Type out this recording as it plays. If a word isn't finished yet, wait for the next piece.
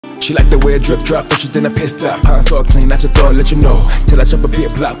She like the way it drip drop, fresher than a piss top. Pants all clean, at your door, let you know. Till I chop a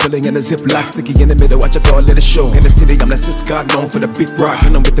bit block, pulling in a zip lock, sticky in the middle, watch your door, let it show. In the city, I'm the sis God, known for the big rock.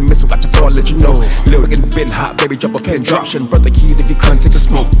 And I'm with the missile, watch your door, let you know. Little getting been hot, baby, drop a pin, drop shit, brought the key if you can't take the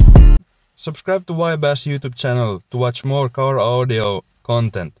smoke. Subscribe to YBass YouTube channel to watch more car audio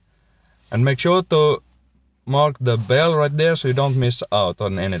content. And make sure to mark the bell right there so you don't miss out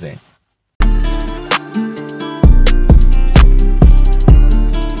on anything.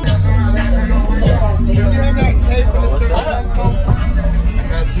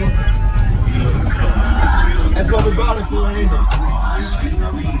 That's what we bought it for, ain't it?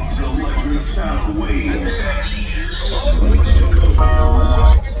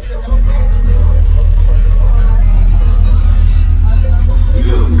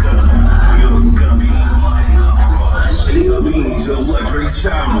 Electric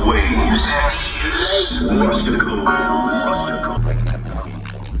sound waves. Rustical.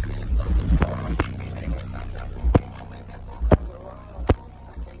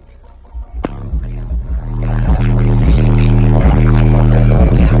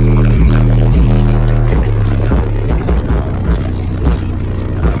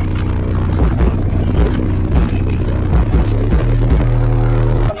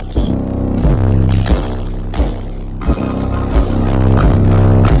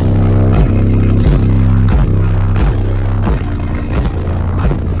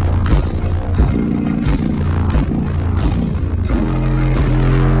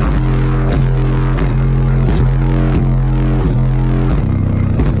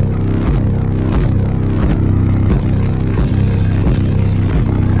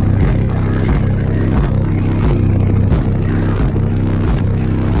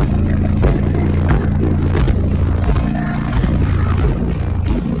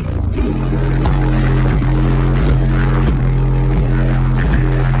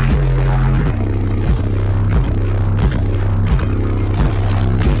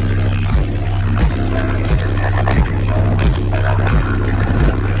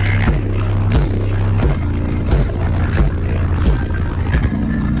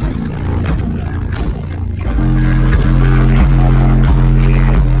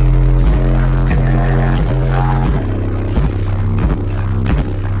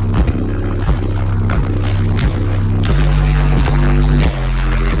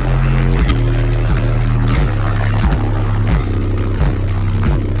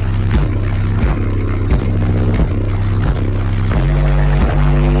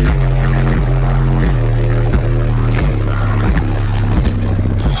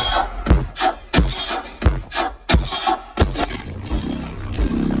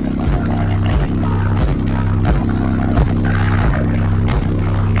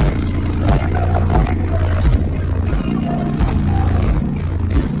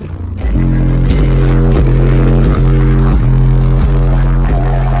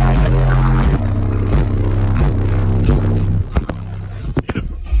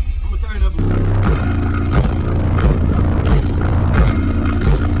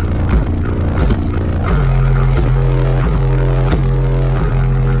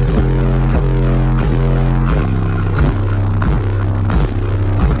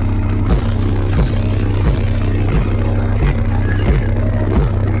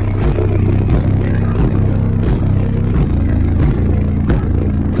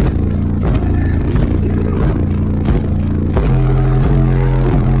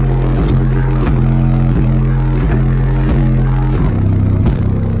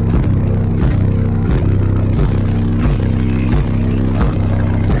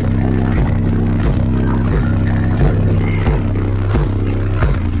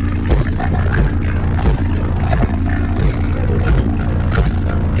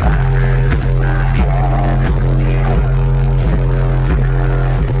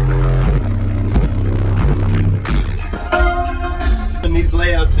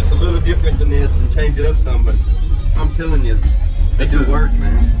 Change it up some, but I'm telling you, they do work,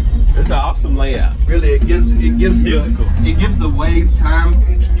 man. It's an awesome layout. Really, it gives the wave time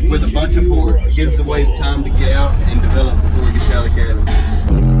with a bunch of port. It gives the wave time to get out and develop before it gets out of the cabin.